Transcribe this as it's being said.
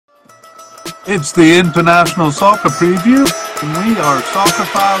It's the International Soccer Preview, and we are Soccer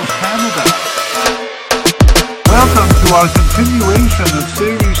Files Canada. Welcome to our continuation of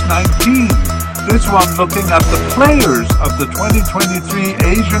Series 19, this one looking at the players of the 2023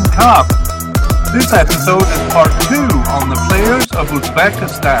 Asian Cup. This episode is part 2 on the players of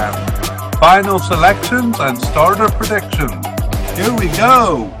Uzbekistan, final selections and starter predictions. Here we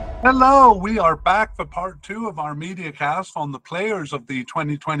go. Hello, we are back for part 2 of our media cast on the players of the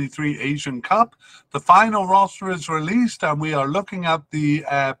 2023 Asian Cup. The final roster is released and we are looking at the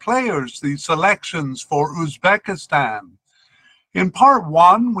players, the selections for Uzbekistan. In part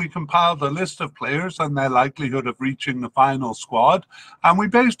 1, we compiled a list of players and their likelihood of reaching the final squad, and we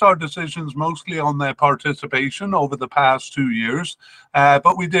based our decisions mostly on their participation over the past 2 years,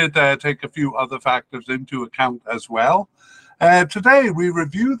 but we did take a few other factors into account as well. Today, we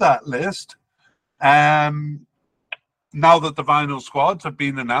review that list now that the final squads have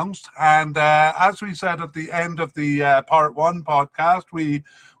been announced. And as we said at the end of the part 1 podcast, we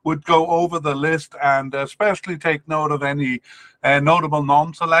would go over the list and especially take note of any notable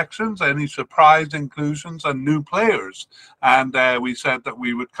non-selections, any surprise inclusions and new players. And we said that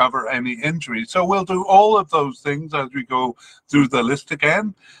we would cover any injuries. So we'll do all of those things as we go through the list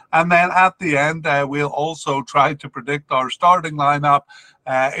again. And then at the end, we'll also try to predict our starting lineup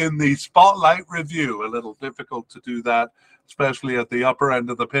in the spotlight review. A little difficult to do that, especially at the upper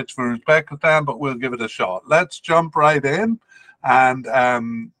end of the pitch for Uzbekistan, but we'll give it a shot. Let's jump right in and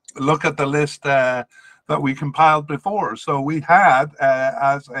look at the list that we compiled before. So we had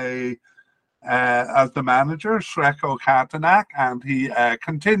as the manager Sreko Katanak, and he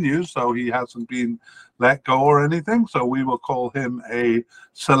continues, so he hasn't been let go or anything. So we will call him a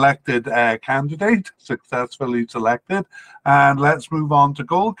selected candidate, successfully selected. And let's move on to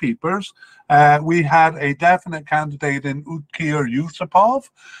goalkeepers. We had a definite candidate in Utkir Yusupov,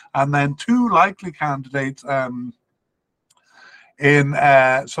 and then 2 likely candidates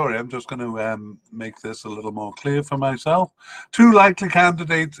sorry, I'm just going to make this a little more clear for myself. 2 likely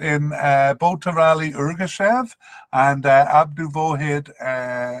candidates in Botarali Urgashev and Abduvohid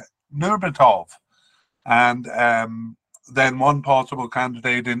Nurbatov. And then 1 possible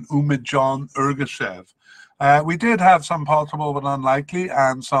candidate in Umidjon Urgashev. We did have some possible but unlikely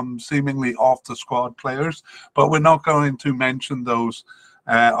and some seemingly off the squad players, but we're not going to mention those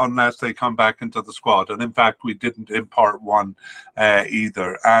unless they come back into the squad. And in fact, we didn't in part 1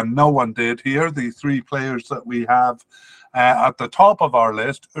 either. And no one did here. The 3 players that we have at the top of our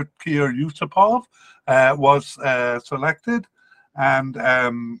list, Utkir Yusupov was selected, and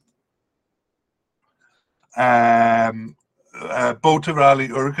Botarali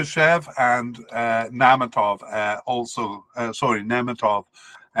Urgashev and Nematov also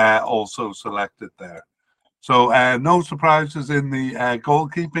selected there. So no surprises in the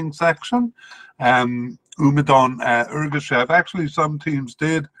goalkeeping section. Umidon Urgashev. Actually, some teams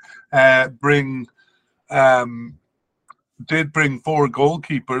did bring 4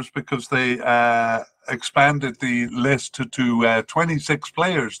 goalkeepers because they expanded the list to 26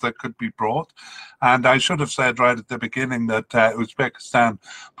 players that could be brought. And I should have said right at the beginning that Uzbekistan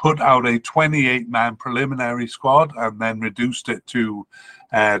put out a 28-man preliminary squad and then reduced it to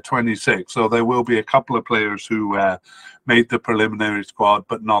 26. So there will be a couple of players who made the preliminary squad,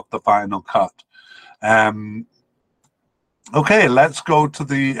 but not the final cut. Okay, let's go to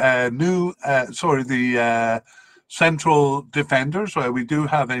the central defenders, where we do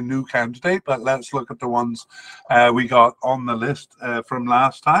have a new candidate, but let's look at the ones we got on the list from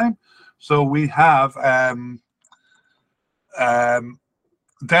last time. So we have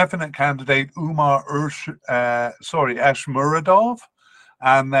definite candidate Umar Ashmuradov,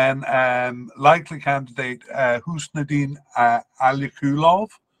 and then likely candidate Husnuddin Alikulov,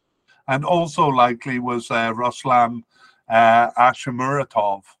 and also likely was Ruslan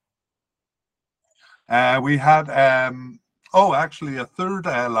Ashamuratov. We had, actually a third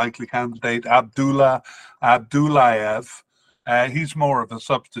likely candidate, Abdullah Abdullayev. He's more of a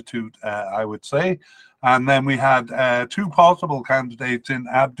substitute, I would say. And then we had 2 possible candidates in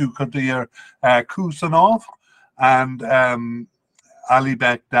Abdulkadir Kusanov and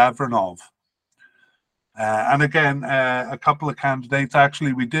Alibek Davranov. And again, a couple of candidates.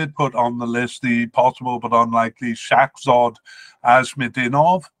 Actually, we did put on the list the possible but unlikely Shakzod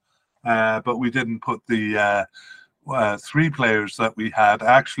Asmedinov. But we didn't put the 3 players that we had,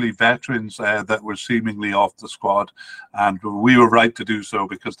 actually veterans that were seemingly off the squad, and we were right to do so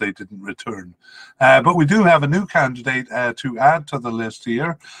because they didn't return. But we do have a new candidate to add to the list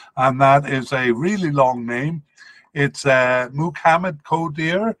here, and that is a really long name. It's Mukhammed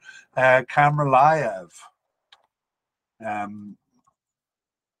Kodir Kamralayev.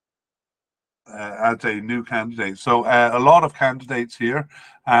 as a new candidate. So a lot of candidates here,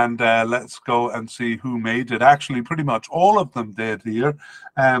 and let's go and see who made it. Actually, pretty much all of them did here.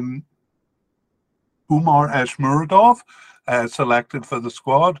 Umar Eshmuradov selected for the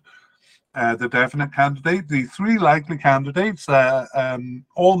squad, the definite candidate. The three likely candidates,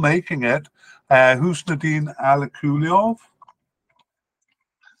 all making it: Husnudin Alikuliov,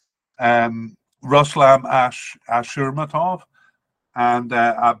 Ruslam Ashurmatov, and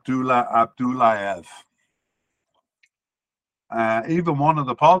Abdullah Abdullayev. Even one of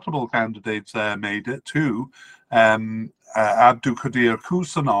the possible candidates made it too. Abdulkadir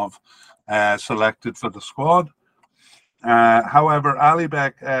Kusanov selected for the squad. However,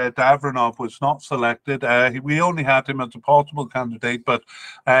 Alibek Davronov was not selected. We only had him as a possible candidate, but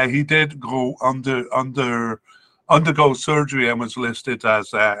he did go undergo surgery and was listed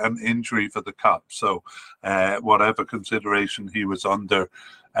as an injury for the cup. So whatever consideration he was under,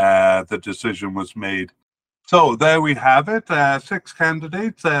 the decision was made. So there we have it, 6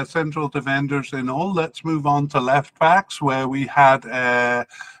 candidates, central defenders in all. Let's move on to left backs, where we had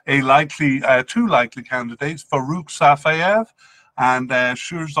two likely candidates, Farouk Safayev and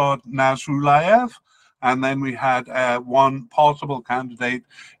Shurzad Nasrullayev. And then we had one possible candidate.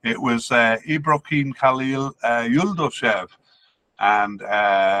 It was Ibrahim Khalil Yuldoshev. And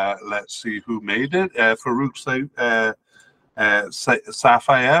let's see who made it. Farouk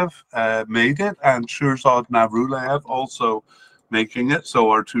Safayev made it, and Shurzad Nasrullayev also making it.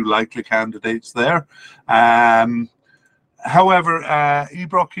 So our two likely candidates there. However,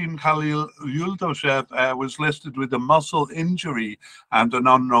 Ibrahim Khalil Yuldoshev was listed with a muscle injury and an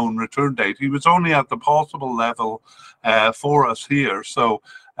unknown return date. He was only at the possible level for us here, so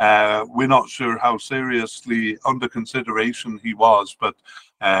we're not sure how seriously under consideration he was, but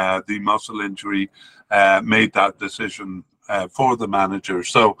the muscle injury made that decision for the manager.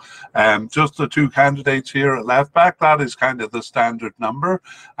 So just the two candidates here at left back, that is kind of the standard number,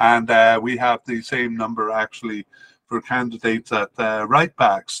 and we have the same number actually for candidates at right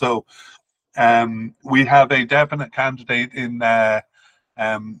back. So we have a definite candidate in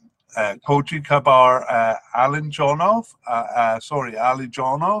Koji Kabar Alijonov,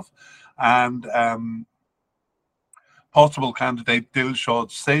 and possible candidate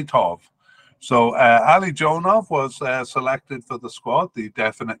Dilshad Saitov. So Alijonov was selected for the squad, the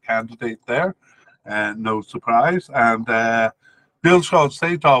definite candidate there, no surprise. And Dilshad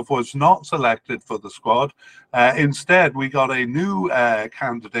Saitov was not selected for the squad. Instead, we got a new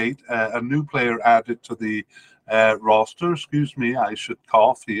candidate, a new player added to the roster. Excuse me, I should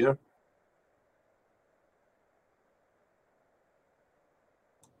cough here.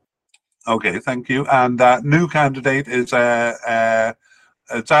 Okay, thank you. And that new candidate is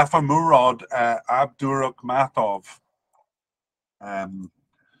Zafar Murad Abdurakhmatov,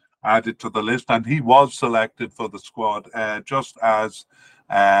 added to the list, and he was selected for the squad, just as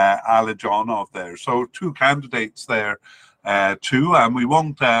Alijonov there. So two candidates there too, and we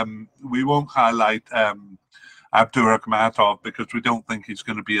won't highlight Abdurakhmatov because we don't think he's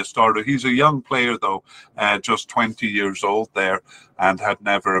going to be a starter. He's a young player though, just 20 years old there, and had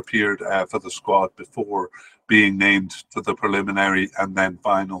never appeared for the squad before being named to the preliminary and then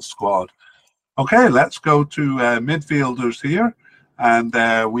final squad. Okay, let's go to midfielders here. And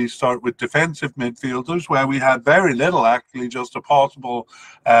we start with defensive midfielders, where we had very little, actually, just a possible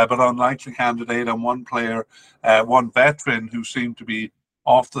but unlikely candidate, and one player, one veteran who seemed to be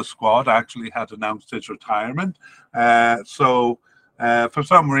off the squad, actually had announced his retirement. So for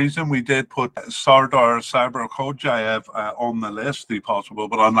some reason, we did put Sardar Sabarkhodjayev on the list, the possible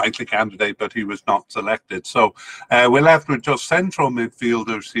but unlikely candidate, but he was not selected. So we're left with just central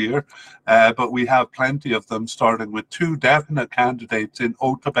midfielders here, but we have plenty of them, starting with two definite candidates in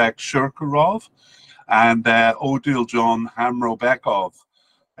Otabek Shurkurov and Odiljon Hamrobekov.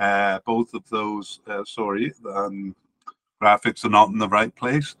 Both of those, graphics are not in the right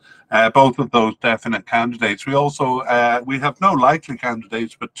place. Both of those definite candidates. We also we have no likely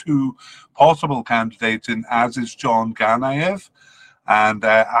candidates, but two possible candidates in Azizjon Ganayev and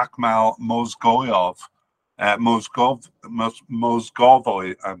Akmal Mozgovoy.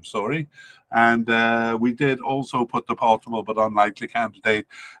 I'm sorry. And we did also put the possible but unlikely candidate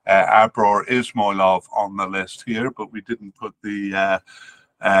Abror Ismailov on the list here, but we didn't put the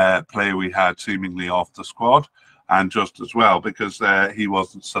player we had seemingly off the squad. And just as well, because he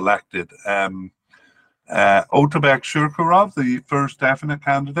wasn't selected. Otabek Shurkurov, the first definite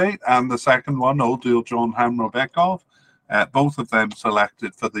candidate, and the second one, Odiljon Hamrobekov, both of them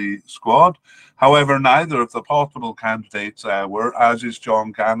selected for the squad. However, neither of the possible candidates were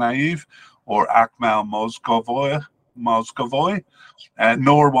Azizjon Ganayev or Akmal Moscovoy,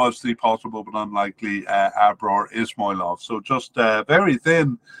 nor was the possible but unlikely Abror Ismailov. So just very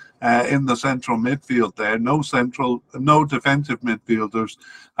thin in the central midfield there. No defensive midfielders,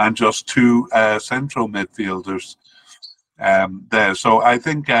 and just two central midfielders there. So I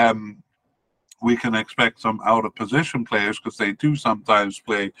think we can expect some out of position players, because they do sometimes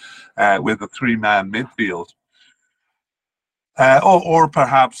play with a three-man midfield. Or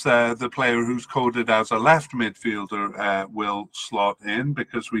perhaps the player who's coded as a left midfielder will slot in,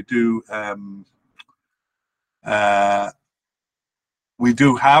 because we do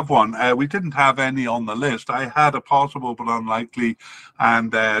have one. We didn't have any on the list. I had a possible but unlikely,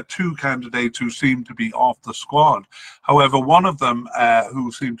 and two candidates who seemed to be off the squad. However, one of them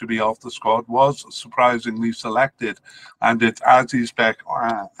who seemed to be off the squad was surprisingly selected, and it's Azizbek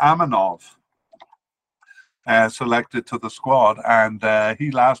Aminov. Selected to the squad, and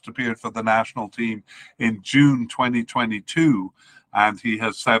he last appeared for the national team in June 2022, and he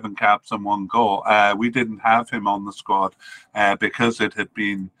has 7 caps and 1 goal. We didn't have him on the squad because it had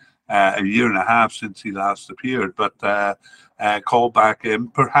been a year and a half since he last appeared, but called back in,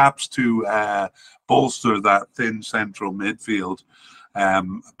 perhaps to bolster that thin central midfield.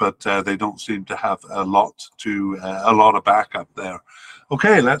 But they don't seem to have a lot of backup there.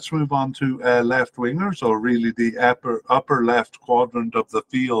 Okay, let's move on to left wingers, or really the upper left quadrant of the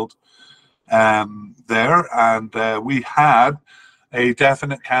field there. And we had a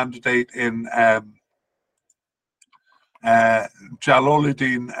definite candidate in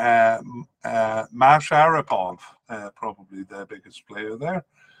Jaloluddin Masharipov, probably the biggest player there.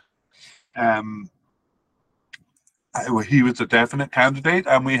 He was a definite candidate,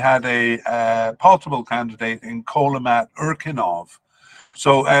 and we had a possible candidate in Kolomat Urkinov.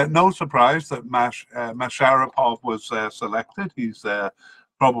 So no surprise that Masharipov was selected. He's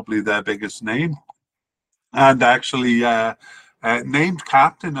probably their biggest name, and actually named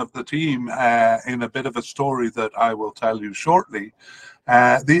captain of the team in a bit of a story that I will tell you shortly.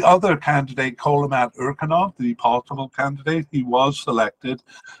 The other candidate, Kolomat Urkinov, the possible candidate, he was selected.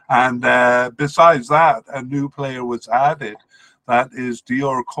 And besides that, a new player was added. That is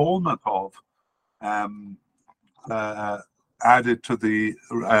Dior Kolmatov, added to the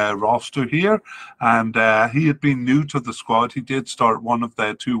roster here. And he had been new to the squad. He did start one of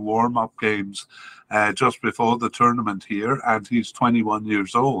their 2 warm-up games just before the tournament here, and he's 21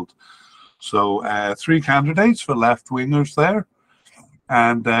 years old. So 3 candidates for left wingers there.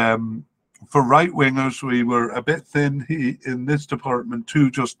 And for right wingers, we were a bit thin in this department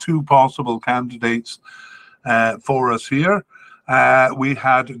too, just 2 possible candidates for us here. We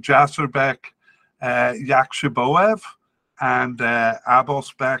had Jasirbek Yakshiboev and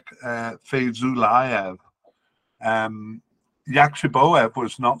Abosbek Feyzulayev. Yakshiboev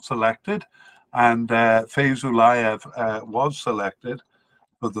was not selected, and Feyzulayev was selected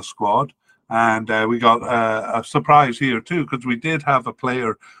for the squad. And we got a surprise here too, because we did have a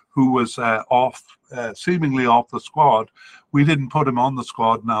player who was seemingly off the squad. We didn't put him on the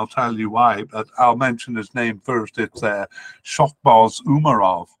squad, and I'll tell you why, but I'll mention his name first. It's Shokbaz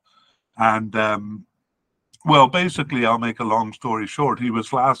Umarov. And well, basically, I'll make a long story short. He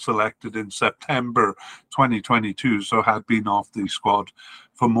was last selected in September 2022, so had been off the squad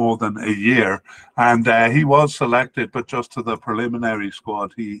for more than a year. And he was selected, but just to the preliminary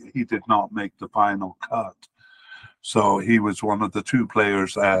squad. He did not make the final cut. So he was one of the 2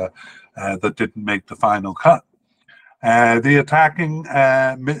 players that didn't make the final cut. The attacking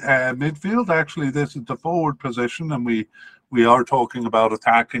midfield, actually, this is the forward position, and we are talking about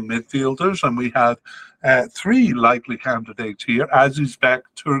attacking midfielders, and we had 3 likely candidates here: Azizbek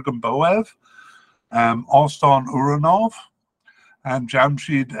Turgumboev, Oston Uranov, and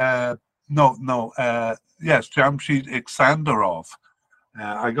Jamshid Iksandarov.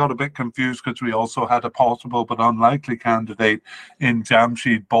 I got a bit confused because we also had a possible but unlikely candidate in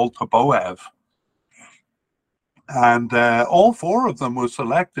Jamshid Boltaboev. And all 4 of them were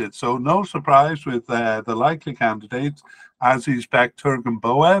selected, so no surprise with the likely candidates: Azizbek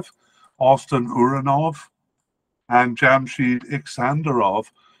Turgumboev, Oston Uranov, and Jamshid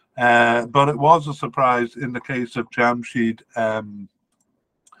Iksandarov. But it was a surprise in the case of Jamshid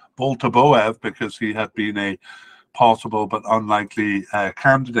Boltaboev, because he had been a possible but unlikely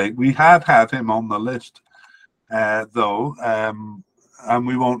candidate. We had him on the list, though, and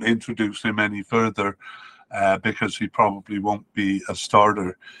we won't introduce him any further because he probably won't be a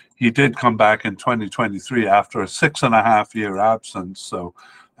starter. He did come back in 2023 after a 6.5-year absence, so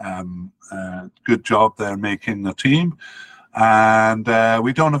good job there making the team. And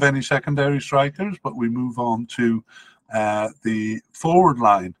we don't have any secondary strikers, but we move on to the forward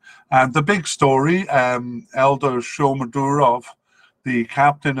line. And the big story, Eldar Shomadurov, the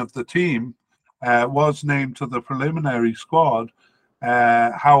captain of the team, was named to the preliminary squad.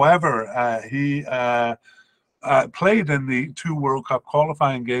 However, he played in the 2 World Cup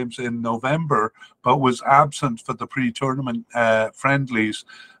qualifying games in November, but was absent for the pre-tournament friendlies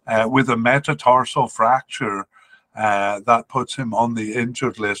with a metatarsal fracture that puts him on the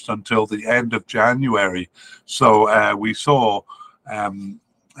injured list until the end of January. So we saw,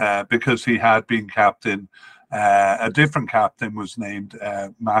 because he had been captain, a different captain was named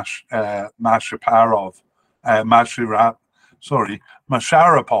Masharapov.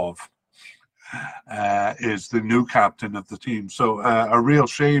 Is the new captain of the team. So a real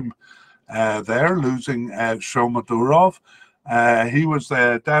shame there, losing Shomadurov. He was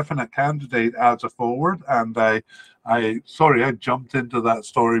a definite candidate as a forward, and I jumped into that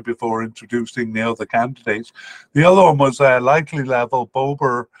story before introducing the other candidates. The other one was likely level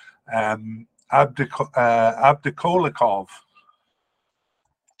Bobur Abdikolikov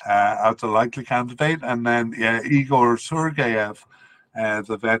as a likely candidate, and then Igor Sergeyev,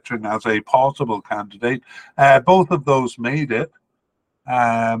 the veteran, as a possible candidate. Both of those made it,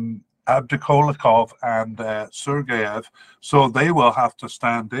 Abdikolikov and Sergeyev, so they will have to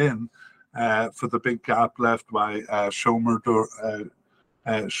stand in for the big gap left by Shomurodov.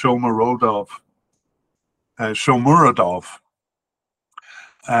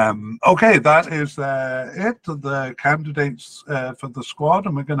 Okay, that is it, the candidates for the squad,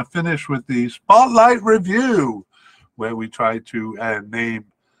 and we're going to finish with the Spotlight Review, where we try to name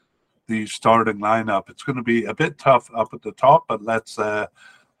the starting lineup. It's going to be a bit tough up at the top, but let's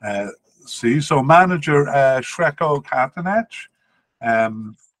see. So manager Shreko Katanec,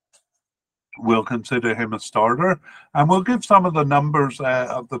 we'll consider him a starter, and we'll give some of the numbers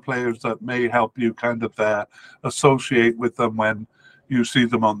of the players that may help you kind of associate with them when you see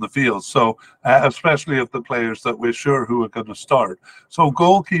them on the field. So especially of the players that we're sure who are going to start. So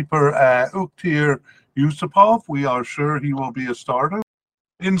goalkeeper Uktir Yusupov, we are sure he will be a starter.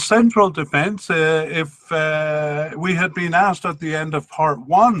 In central defense, if we had been asked at the end of part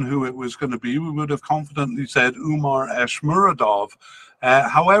 1 who it was going to be, we would have confidently said Umar Eshmuradov.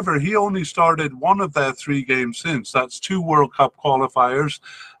 However, he only started one of their 3 games since. That's 2 World Cup qualifiers.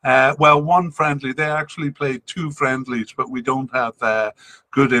 Well, 1 friendly. They actually played 2 friendlies, but we don't have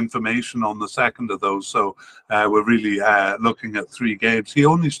good information on the second of those. So we're really looking at 3 games. He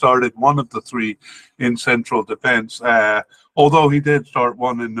only started 1 of the 3 in central defense, although he did start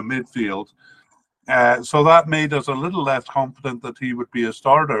 1 in the midfield. So that made us a little less confident that he would be a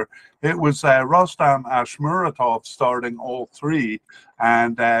starter. It was Rostam Ashmuratov starting all 3,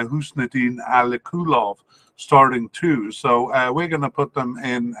 and Husnedin Alikulov starting 2. So we're going to put them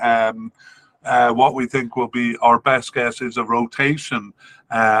in what we think will be our best guess is a rotation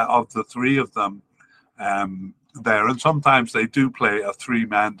of the 3 of them there. And sometimes they do play a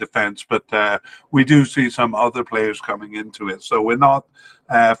 3-man defense, but we do see some other players coming into it. So we're not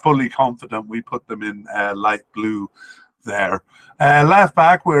fully confident. We put them in light blue there. Left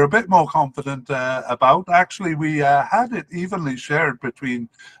back, we're a bit more confident about. Actually, we had it evenly shared between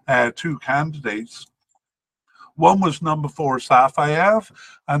 2 candidates. One was number 4, Safayev,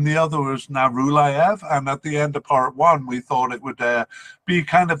 and the other was Narulayev. And at the end of part 1, we thought it would be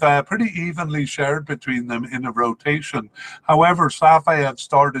kind of pretty evenly shared between them in a rotation. However, Safayev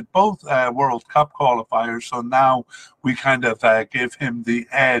started both World Cup qualifiers, so now we kind of give him the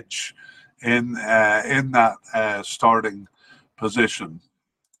edge in that starting position.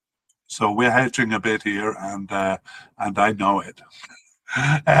 So we're hedging a bit here, and I know it.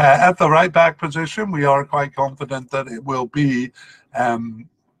 At the right back position, we are quite confident that it will be Koji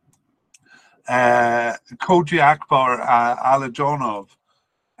Akbar Alijonov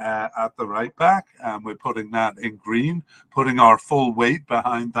at the right back, and we're putting that in green, putting our full weight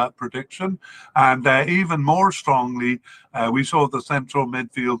behind that prediction. And even more strongly, we saw the central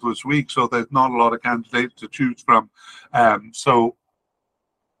midfield was weak, so there's not a lot of candidates to choose from. So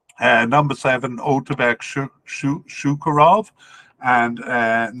number 7, Otabek Shukurov, and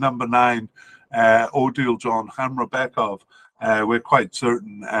number 9, Odil John Hamrabekov, we're quite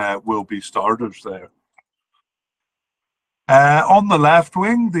certain will be starters there. On the left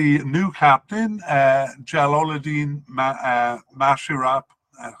wing, the new captain, Jaloluddin Mashirap.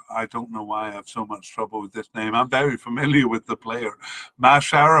 I don't know why I have so much trouble with this name. I'm very familiar with the player,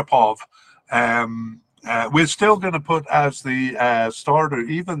 Masharapov. We're still going to put as the starter,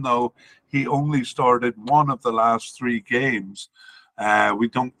 even though he only started 1 of the last 3 games. We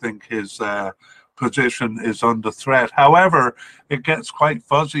don't think his position is under threat. However, it gets quite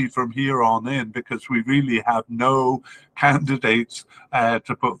fuzzy from here on in because we really have no candidates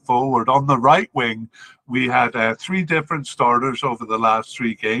to put forward. On the right wing, we had 3 different starters over the last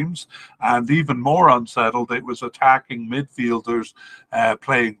 3 games, and even more unsettled, it was attacking midfielders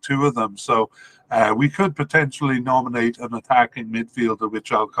playing 2 of them. So we could potentially nominate an attacking midfielder,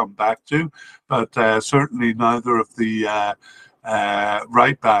 which I'll come back to, but certainly neither of the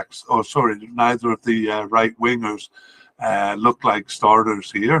right backs, or sorry, neither of the right wingers look like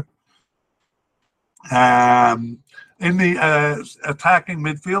starters here. In the attacking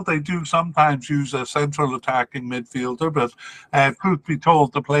midfield, they do sometimes use a central attacking midfielder, but truth be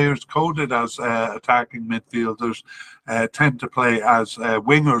told, the players coded as attacking midfielders tend to play as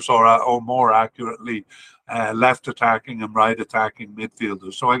wingers, or more accurately, left attacking and right attacking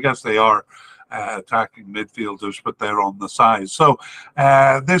midfielders. So I guess they are attacking midfielders, but they're on the side. So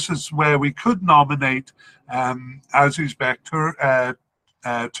this is where we could nominate Aziz Bektir,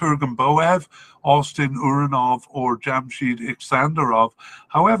 Turgenboev, Austin Uranov, or Jamshid Iksandarov.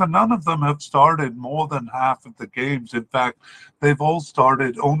 However, none of them have started more than half of the games. In fact, they've all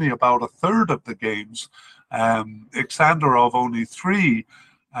started only about a third of the games. Iksandarov only 3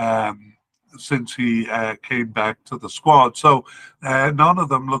 since he came back to the squad. So none of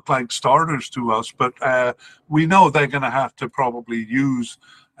them look like starters to us, but we know they're going to have to probably use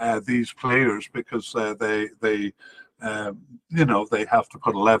these players because they have to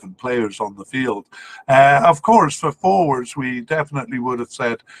put 11 players on the field. Of course, for forwards, we definitely would have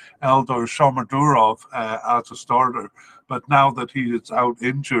said Eldar Shomurodov as a starter, but now that he is out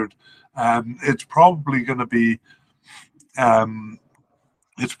injured, it's probably going to be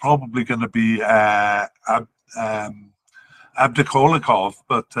Abdikolikov,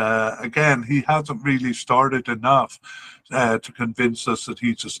 but again, he hasn't really started enough to convince us that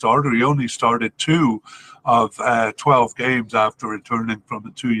he's a starter. He only started 2 of 12 games after returning from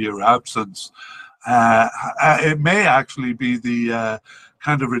a 2-year absence. It may actually be the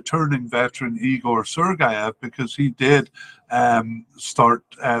kind of returning veteran Igor Sergeyev, because he did start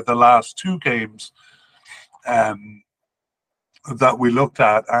the last 2 games that we looked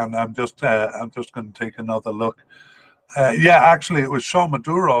at, and I'm just going to take another look. Yeah, actually, it was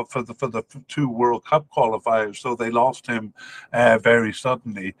Shomurodov for the 2 World Cup qualifiers, so they lost him very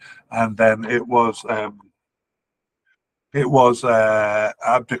suddenly, and then it was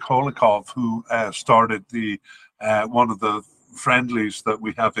Abdikolikov who started the one of the friendlies that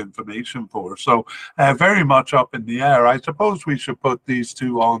we have information for. So very much up in the air. I suppose we should put these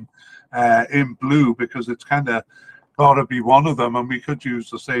 2 on in blue because it's kind of got to be one of them, and we could use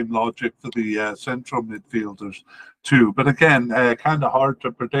the same logic for the central midfielders too. But again, kind of hard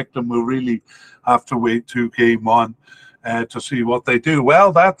to predict, and we'll really have to wait to game 1 to see what they do.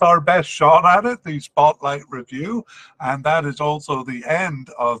 Well, that's our best shot at it, the spotlight review, and that is also the end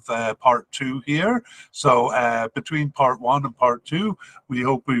of part 2 here. So between part 1 and part 2, we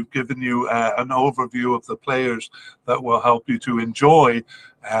hope we've given you an overview of the players that will help you to enjoy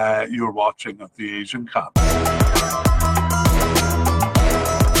your watching of the Asian Cup.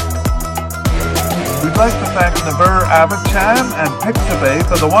 We'd like to thank Naver Abidchan and Pictabay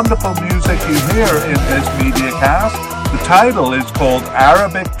for the wonderful music you hear in this media cast. The title is called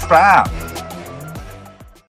Arabic Trap.